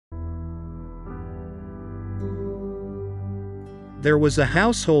There was a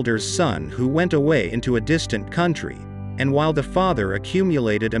householder's son who went away into a distant country, and while the father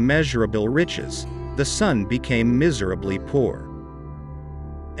accumulated immeasurable riches, the son became miserably poor.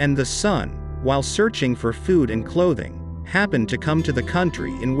 And the son, while searching for food and clothing, happened to come to the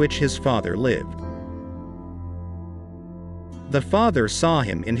country in which his father lived. The father saw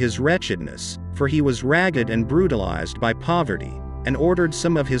him in his wretchedness, for he was ragged and brutalized by poverty, and ordered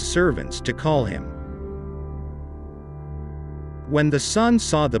some of his servants to call him. When the son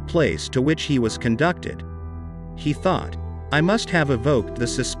saw the place to which he was conducted, he thought, "I must have evoked the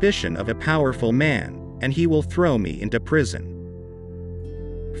suspicion of a powerful man, and he will throw me into prison."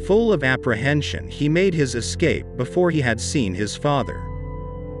 Full of apprehension, he made his escape before he had seen his father.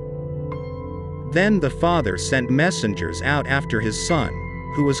 Then the father sent messengers out after his son,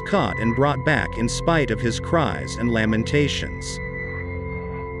 who was caught and brought back in spite of his cries and lamentations.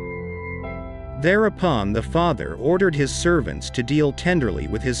 Thereupon the father ordered his servants to deal tenderly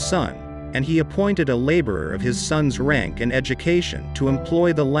with his son, and he appointed a laborer of his son's rank and education to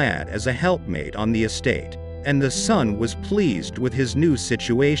employ the lad as a helpmate on the estate, and the son was pleased with his new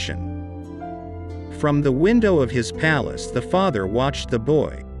situation. From the window of his palace the father watched the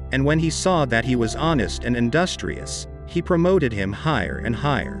boy, and when he saw that he was honest and industrious, he promoted him higher and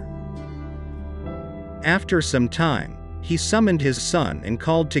higher. After some time, he summoned his son and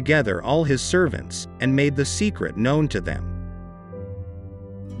called together all his servants, and made the secret known to them.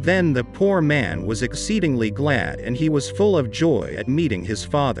 Then the poor man was exceedingly glad, and he was full of joy at meeting his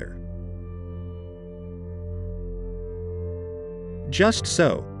father. Just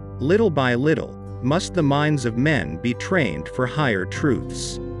so, little by little, must the minds of men be trained for higher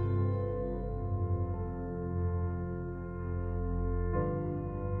truths.